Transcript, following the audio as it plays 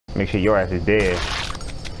Make sure your ass is dead.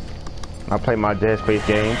 I play my Dead Space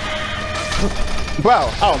games. Bro,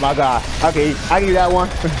 oh my god. Okay, I give you that one.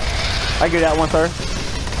 I give you that one, sir.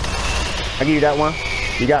 I give you that one.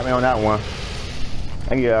 You got me on that one.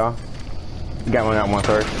 I give you that one. You got me on that one,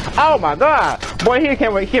 sir. Oh my god. Boy, he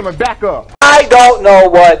can't back up. I don't know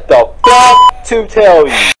what the fuck to tell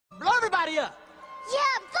you. Blow everybody up. Yeah,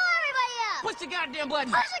 blow everybody up. Push the goddamn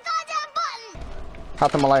button. Push the goddamn button. How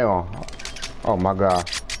to my light on? Oh my god.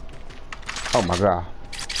 Oh my god.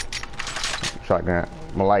 Shotgun.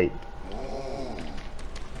 My light.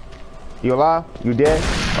 You alive? You dead?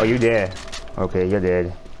 Oh, you dead. Okay, you're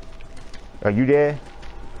dead. Are you dead?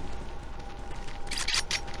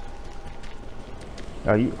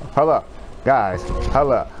 Are you? Hold up. Guys,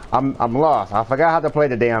 hold up. I'm lost. I forgot how to play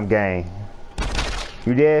the damn game.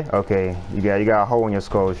 You dead? Okay. You got a hole in your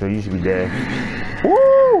skull, so you should be dead.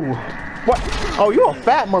 Woo! What? Oh, you a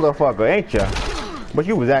fat motherfucker, ain't ya? But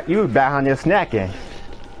you was behind there snacking.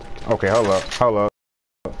 Okay, hold up.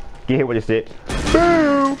 Get hit with the stick.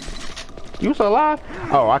 Boo! You still alive?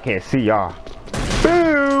 Oh, I can't see y'all.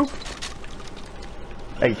 Boo!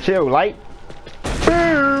 Hey, chill, light.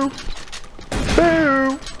 Boo!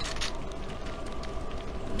 Boo!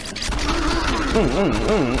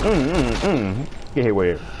 Get hit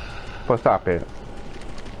with it. First, stop it.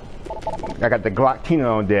 I got the Glock Tina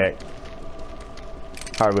on deck.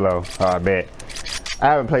 Hard reload. Oh, I bet. I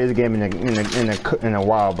haven't played this game in a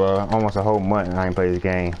while, bro. Almost a whole month, and I ain't played this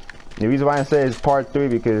game. The reason why I say it's part 3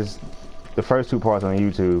 because the first 2 parts on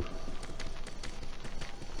YouTube.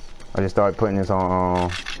 I just started putting this on.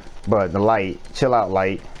 But the light, chill out,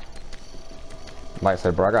 light. Light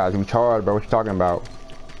said, bro, I gotta recharge, bro. What you talking about?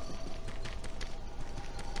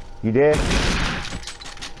 You dead?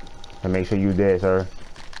 And make sure you dead, sir.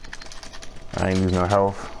 I ain't losing no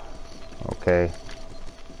health. Okay.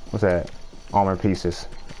 What's that? Armor pieces.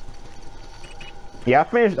 Yeah, I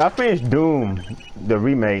finished Doom, the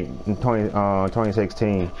remake in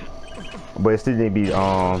 2016, but it still didn't be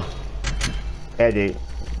edited.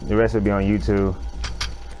 The rest will be on YouTube.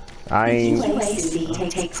 I ain't. UAC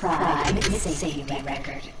take pride in saving that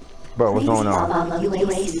record. Bro, what's going on? Follow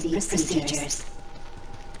UAC procedures.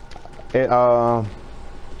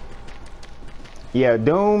 Yeah,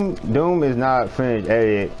 Doom is not finished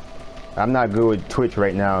edited. I'm not good with Twitch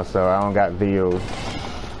right now, so I don't got videos.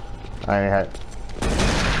 I ain't had.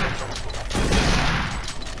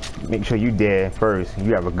 Make sure you dead first.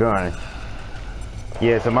 You have a gun.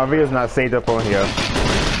 Yeah, so my video's not saved up on here.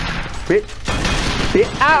 Bitch. Bitch.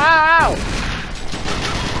 Ow, ow, ow.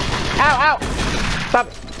 Ow, ow. Stop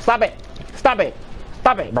it. Stop it. Stop it.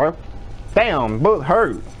 Stop it, bro. Damn, bullet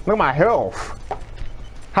hurt. Look at my health.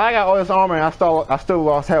 How I got all this armor and I still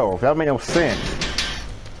lost health? That made no sense.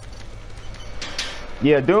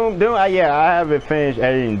 Yeah, Doom. Yeah, I haven't finished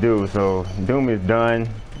editing Doom, so Doom is done.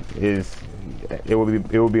 It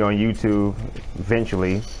will be on YouTube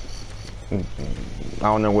eventually. I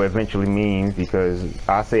don't know what eventually means because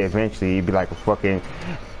I say eventually it'd be like a fucking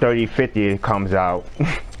 30-50 it comes out.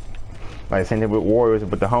 Like same thing with Warriors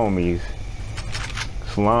with the homies.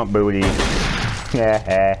 Slump booty.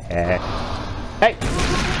 Hey,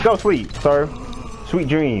 go sleep, sir. Sweet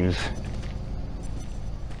dreams.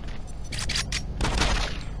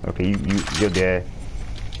 Okay, you're dead.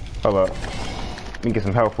 Hold up. Let me get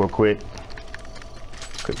some help real quick.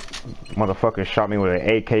 Motherfucker shot me with an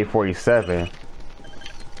AK-47.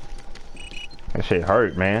 That shit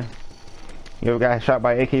hurt, man. You ever got shot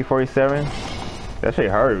by AK-47? That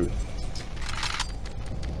shit hurt.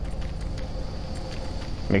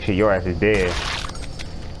 Make sure your ass is dead.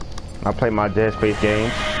 I play my Dead Space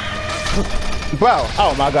games. Bro,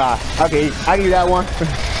 oh my god. Okay, I give you that one.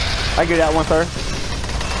 I give you that one, sir.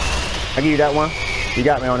 I give you that one. You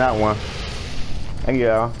got me on that one. I give you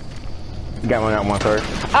that one. You got me on that one, sir.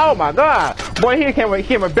 Oh my god! Boy, he can't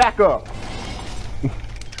back up.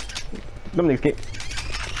 Them niggas can't.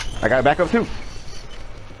 I gotta back up too.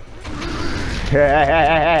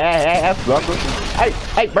 Hey, sucker.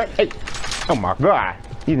 Hey, bro. Hey. Oh my god.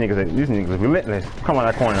 These niggas are relentless. Come on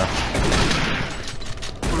that corner.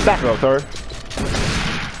 Back up, sir.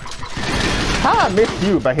 How I missed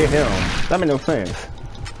you if I hit him? That made no sense.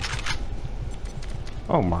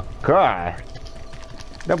 Oh my god.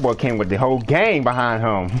 That boy came with the whole gang behind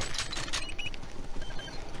him.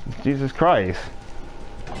 Jesus Christ.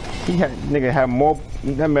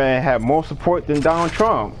 That man had more support than Donald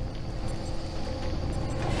Trump.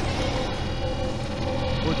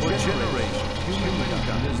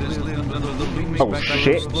 Oh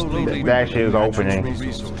shit. That shit is opening.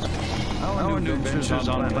 Our new ventures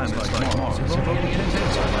on planets like Mars, intensive our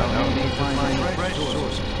need to find fresh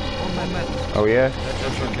sources. Oh yeah?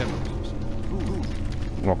 That's your chemicals.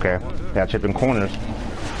 Okay. Got chipping corners.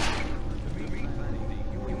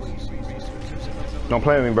 Don't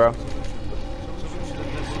play with me, bro.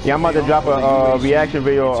 Yeah, I'm about to drop a reaction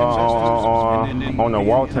video on the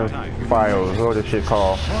Walton files. What this shit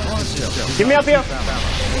called? Get me up here!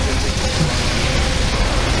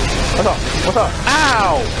 What's up? What's up?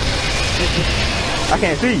 Ow! I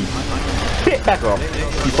can't see. Get back up,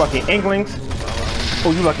 you fucking Inklings.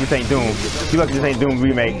 Oh, you lucky this ain't Doom. You lucky this ain't Doom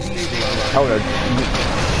remake. Oh, the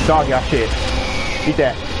dog y'all shit. Eat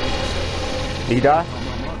that. Did he die?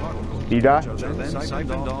 Did he die?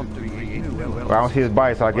 Well, I don't see his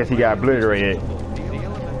bite, so I guess he got obliterated.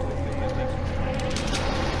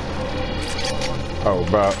 Oh,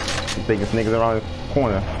 bro. You think this nigga's around the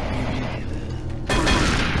corner.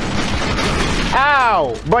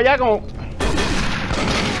 Ow! Bro, y'all gon'...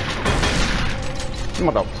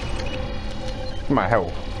 Mother... My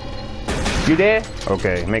health. You there?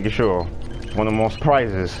 Okay, making sure. One of the most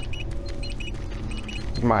prizes.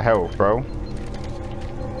 My health, bro.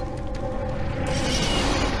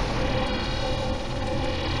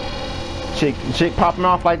 Chick popping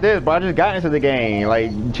off like this, but I just got into the game.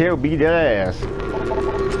 Like, chill, beat that ass.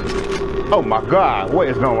 Oh my god, what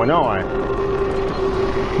is going on?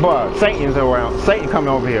 Bruh, Satan's around. Satan coming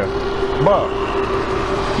over here. Bruh,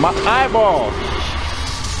 my eyeballs.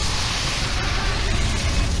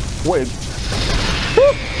 Wait.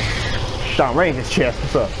 Shot right in his chest.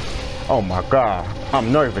 What's up? Oh my god,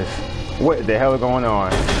 I'm nervous. What the hell is going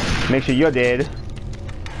on? Make sure you're dead.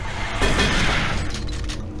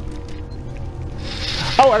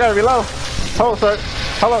 Oh, I gotta reload. Hold, sir.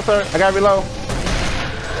 Hold up, sir. I gotta reload.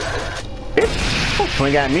 Bitch. Don't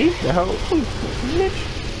swing at me. The hell?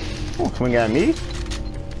 Bitch. Don't swing at me.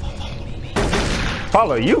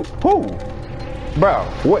 Follow you? Who? Bro,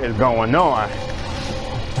 what is going on?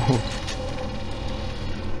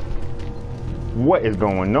 What is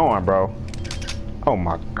going on, bro? Oh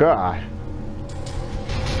my god.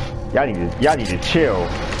 Y'all need to chill.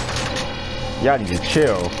 Y'all need to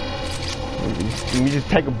chill. Let me just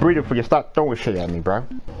take a breather before you start throwing shit at me, bro.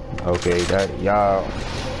 Okay, that y'all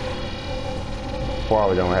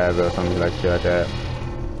probably don't have something like shit like that.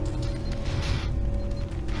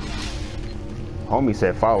 Homie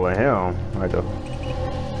said follow him. Right the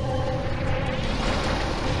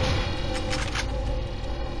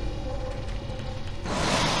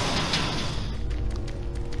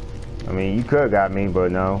I mean, you could have got me,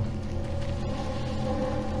 but no.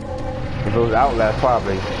 If it was Outlast,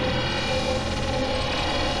 probably.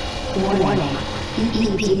 Warning.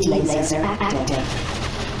 EEP laser active.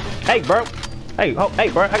 Hey, bro. Hey, oh, hey,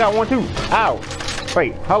 bro. I got one too. Ow.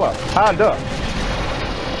 Wait, hold up. How'd up?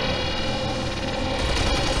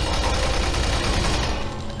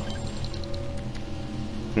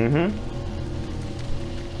 Mm-hmm.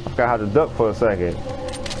 I forgot how to duck for a second.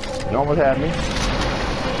 You almost had me.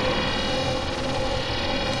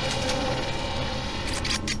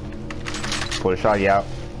 Pull the shotty out.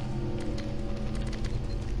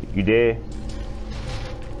 You did?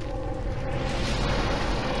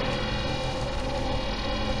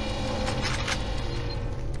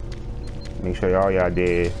 Make sure y'all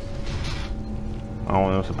did. I don't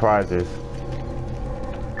want no surprises.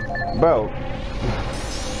 Bro.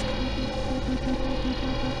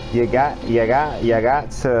 You got to.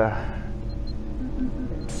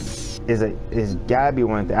 It's gotta be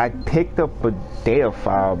one thing. I picked up a data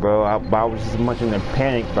file, bro. I was just much in a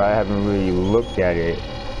panic, but I haven't really looked at it.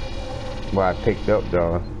 What I picked up,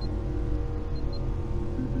 though.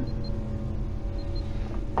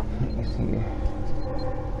 Let me see.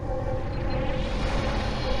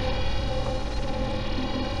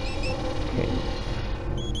 Okay.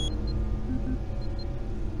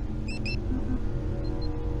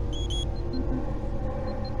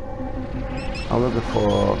 I'm looking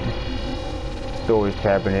for storage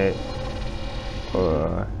cabinet.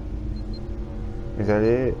 Is that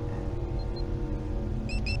it?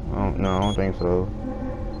 No, I don't think so.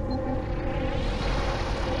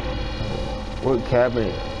 What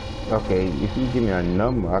cabinet? Okay, if you give me a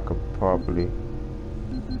number, I could probably.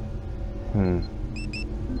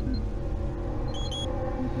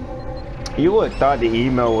 You would have thought the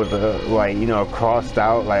email was like, you know, crossed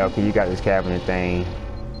out, like, okay, you got this cabinet thing.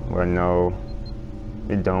 Well, no,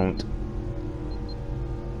 it don't.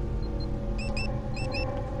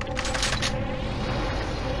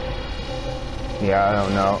 Yeah, I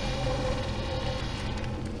don't know.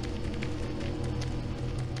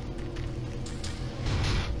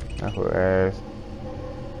 That's what I asked.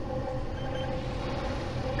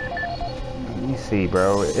 Let me see,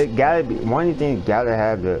 bro. It gotta be one of these things. Gotta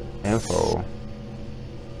have the info.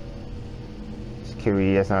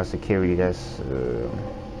 security. That's not security. That's.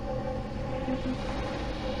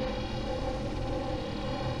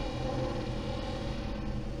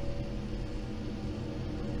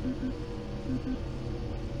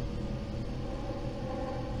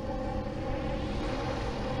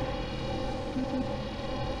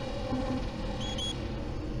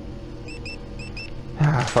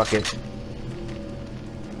 Fuck it.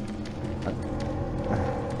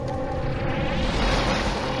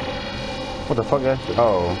 What the fuck is that?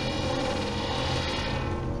 Oh.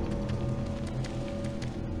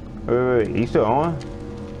 Wait, you still on?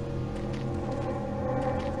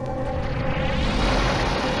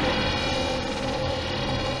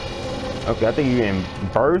 Okay, I think you in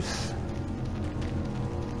burst.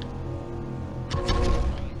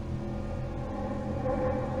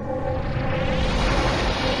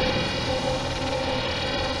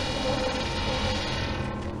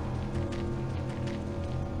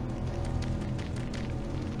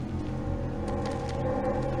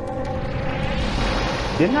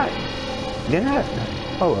 Didn't I?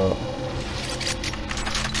 Hold up.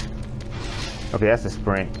 Okay, that's a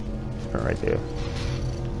sprint. Sprint right there.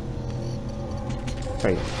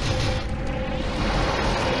 Wait.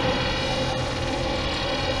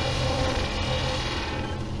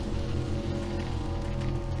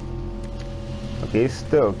 Okay, it's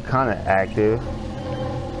still kind of active.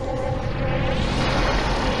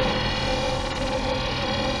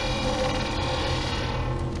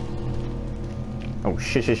 Oh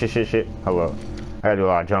shit. Hold up. I gotta do a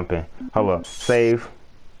lot of jumping. Hold up. Save.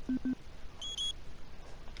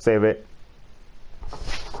 Save it.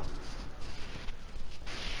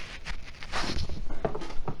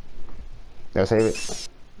 Did I save it?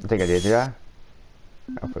 I think I did I?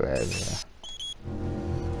 I forgot. Yeah.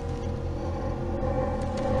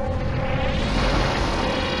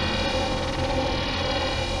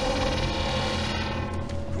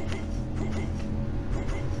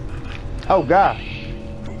 Oh God.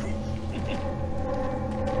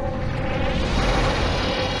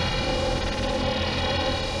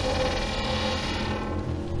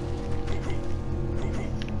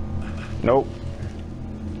 Nope.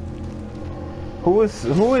 Who is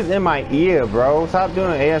in my ear, bro? Stop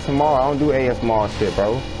doing ASMR. I don't do ASMR shit,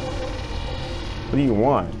 bro. What do you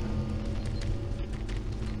want?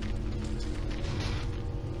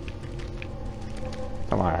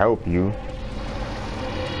 I'm gonna help you.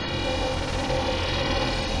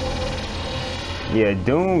 Yeah,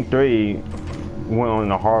 Doom 3 went on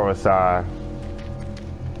the horror side.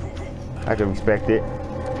 I can respect it.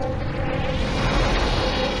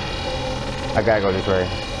 I gotta go this way.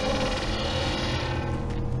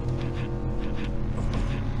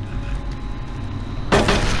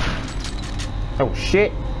 Oh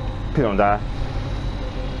shit! Please don't die.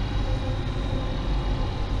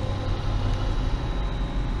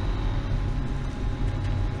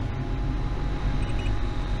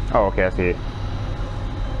 Oh, okay, I see it.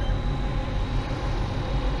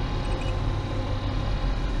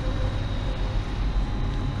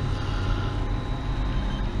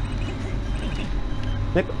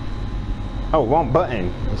 Oh, wrong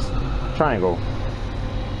button. It's triangle.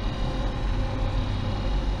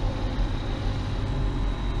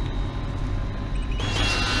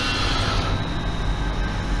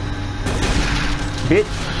 Bitch.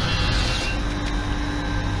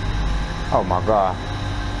 Oh my God.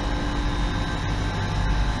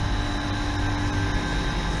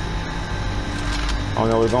 I don't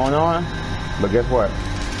know what's going on, but guess what?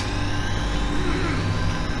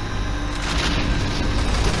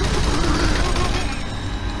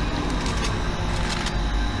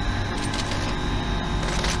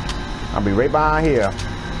 I'll be right behind here.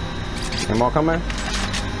 Any more coming?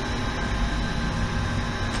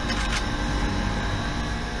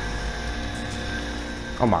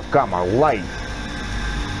 Oh my God, my light.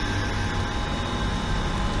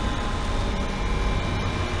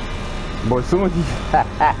 Boy, as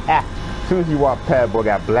soon as you walk past, boy,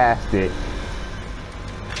 got blasted.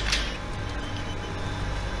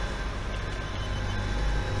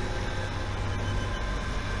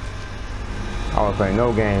 I don't play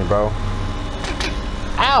no games, bro.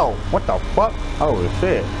 Ow! What the fuck? Holy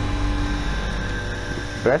shit.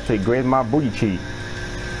 That shit grazed my booty cheek.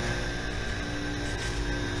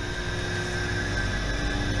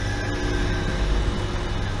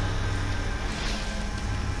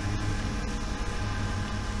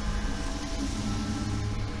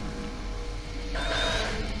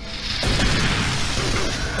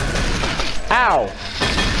 Ow!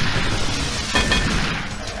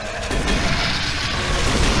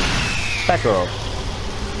 Back up.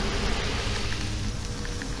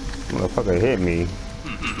 Motherfucker hit me.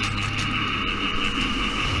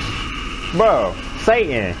 Bro,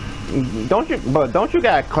 Satan. Don't you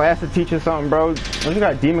got a class to teach or something, bro? Don't you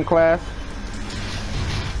got a demon class?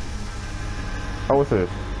 Oh, what's this?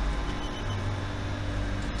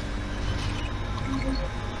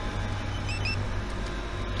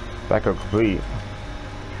 Backup complete.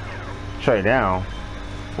 Shut it down.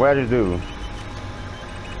 What did I just do?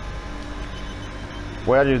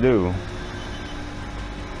 What did I just do?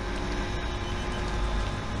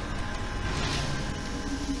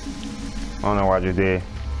 I don't know what I just did.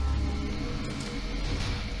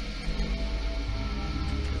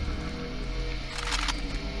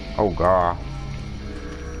 Oh God.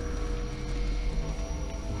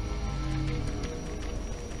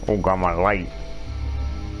 Oh God, my light.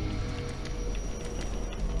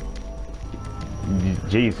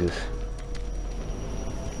 Jesus.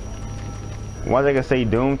 Why they gonna say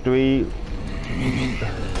Doom 3?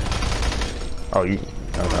 Oh, you.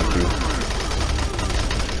 Oh, that's you.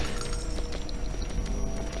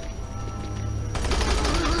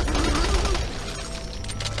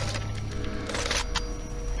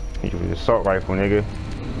 Use assault rifle, nigga.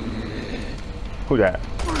 Who that?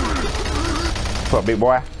 What's up, big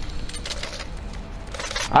boy?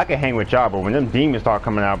 I can hang with y'all, but when them demons start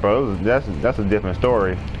coming out, bro, that's a different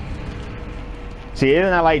story. See, isn't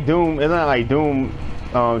that like Doom? Isn't that like Doom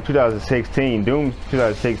 2016? Doom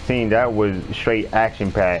 2016, that was straight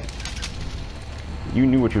action packed. You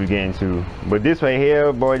knew what you were getting to. But this right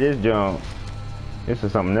here, boy, this jump, this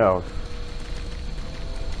is something else.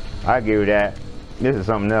 I give you that. This is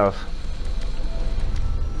something else.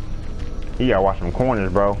 You gotta watch them corners,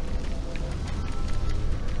 bro.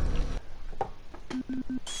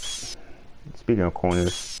 Speaking of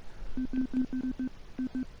corners.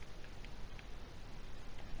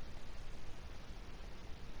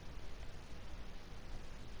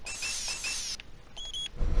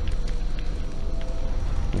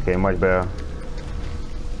 Okay, much better.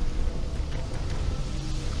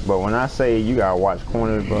 But when I say you gotta watch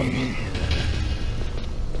corners, bro.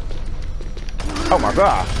 Oh my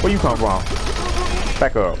God, where you come from?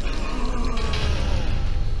 Back up.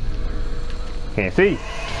 Can't see.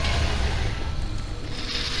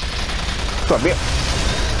 What's up, bitch?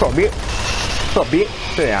 What's up, bitch? What's up, bitch?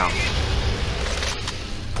 Sit down.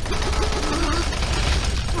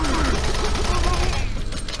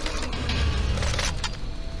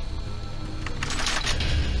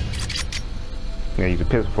 Yeah, use a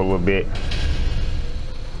pistol for a little bit.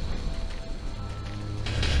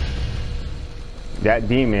 That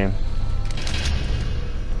demon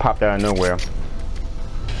popped out of nowhere.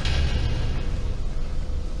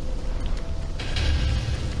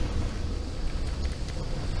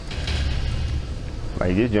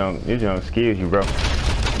 Like this junk scares you, bro.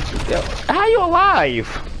 Yo, how you alive?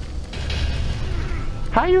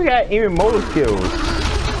 How you got any motor skills?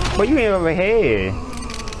 But you ain't over here.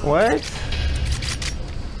 What?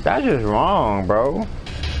 That's just wrong, bro.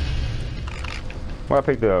 What I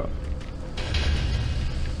picked up?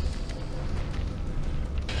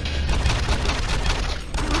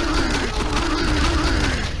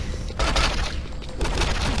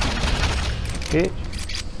 Bitch.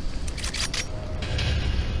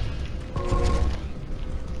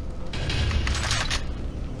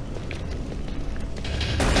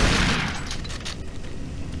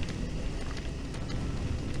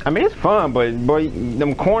 I mean, it's fun, but boy,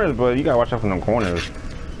 them corners, but you gotta watch out for them corners.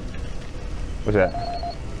 What's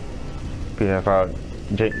that? PF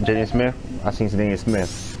Jaden Smith? I seen Jaden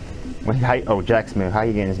Smith. Oh, Jack Smith. How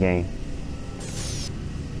you get in this game?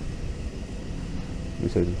 You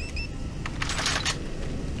said.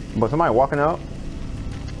 But somebody walking out.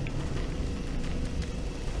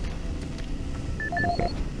 Okay.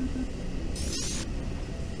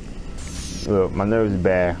 Look, my nerves is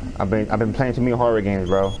bad. I've been playing too many horror games,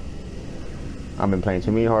 bro. I've been playing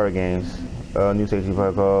too many horror games. New safety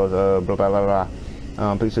protocols. Blah blah blah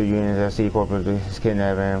blah. Pixel units. SC corporate is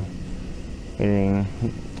kidnapping. Hitting.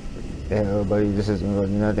 Everybody. This is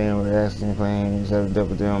nothing. We're asking claims. Have dealt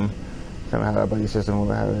with them. Somehow, buddy system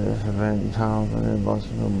will have event time.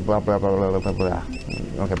 Blah blah blah blah blah blah.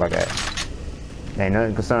 Okay, about that. Ain't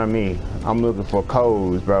nothing concern me. I'm looking for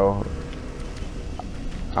codes, bro.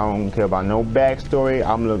 I don't care about no backstory.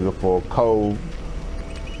 I'm looking for a code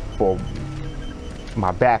for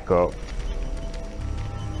my backup.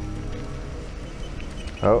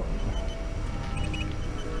 Oh.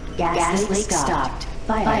 Gas leak stopped.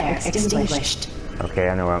 Fire extinguished. Okay,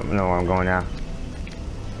 I know where I'm going now.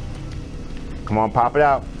 Come on, pop it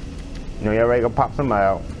out. You know you're ready to pop somebody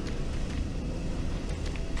out.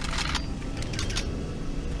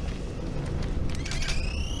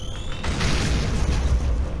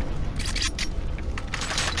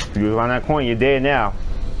 You was around that corner, you're dead now.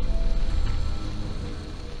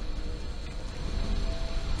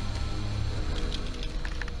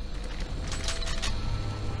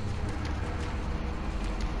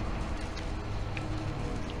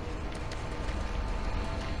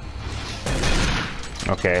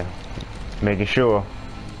 Okay, making sure.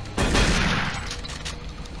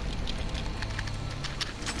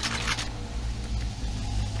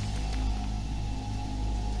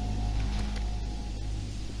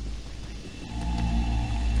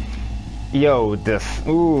 Yo,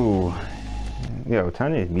 ooh. Yo,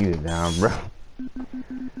 turn this music down, bro.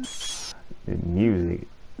 The music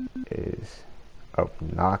is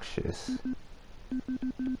obnoxious.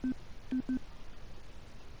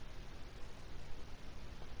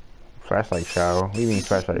 Flashlight shower? What do you mean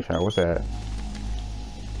flashlight shower? What's that?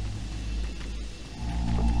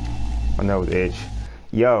 My nose itch.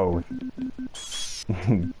 Yo.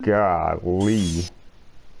 Golly.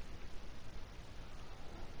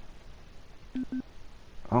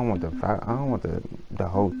 I don't want the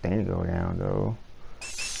whole thing to go down though.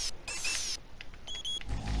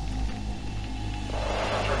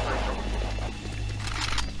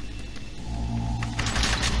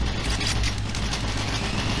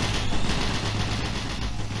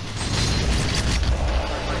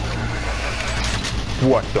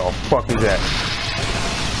 What the fuck is that?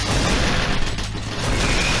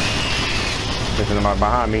 There's somebody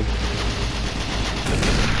behind me.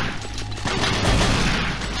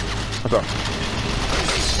 What's up?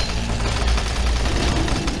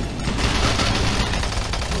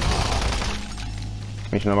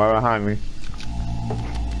 There's somebody behind me.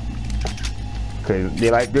 Cause they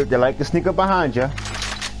like to sneak up behind you.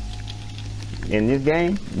 In this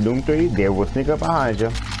game, Doom 3, they will sneak up behind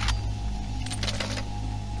you.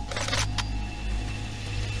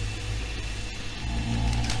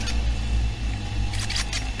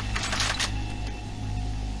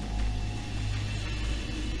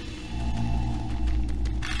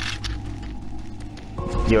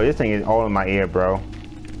 Yo, this thing is all in my ear, bro.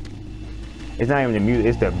 It's not even the music,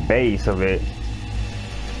 it's the bass of it.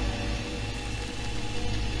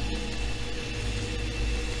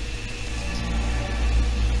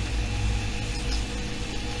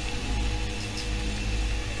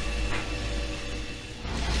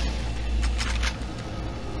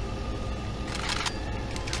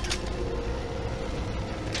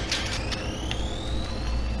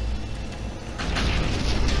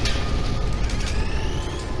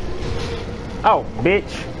 Oh,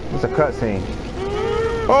 bitch. It's a cutscene.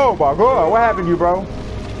 Oh my god, what happened to you, bro?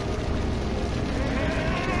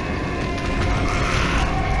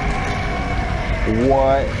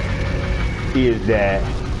 What is that?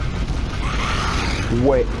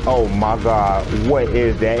 What? Oh my god, what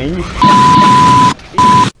is that? And you...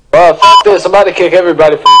 Well, fuck this. I'm about to kick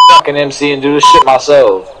everybody from the fucking MC and do this shit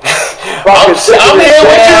myself. I'm here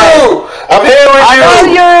with you! I'm here with you! I know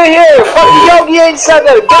you're in here! Fucking Yogi ain't sent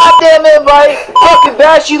that goddamn invite! Fucking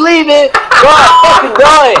Bash, you leaving! God, fucking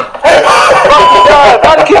dying! Fucking dying! I'm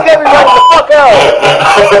about to kick everybody the fuck out!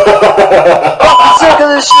 Fucking sick of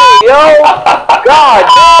this shit, yo! God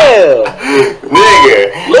damn! Nigga!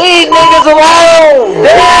 Leave niggas alone!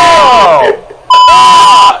 Damn!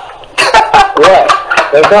 What?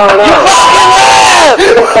 They're going on.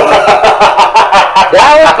 You fucking left!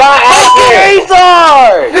 That was my accident!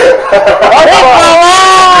 I'm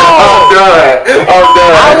done! I'm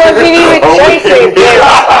done! I wasn't even chasing, dude!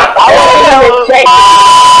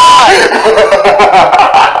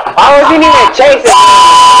 I wasn't even chasing!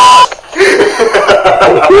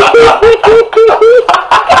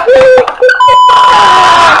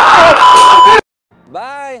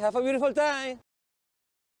 Bye, have a beautiful time.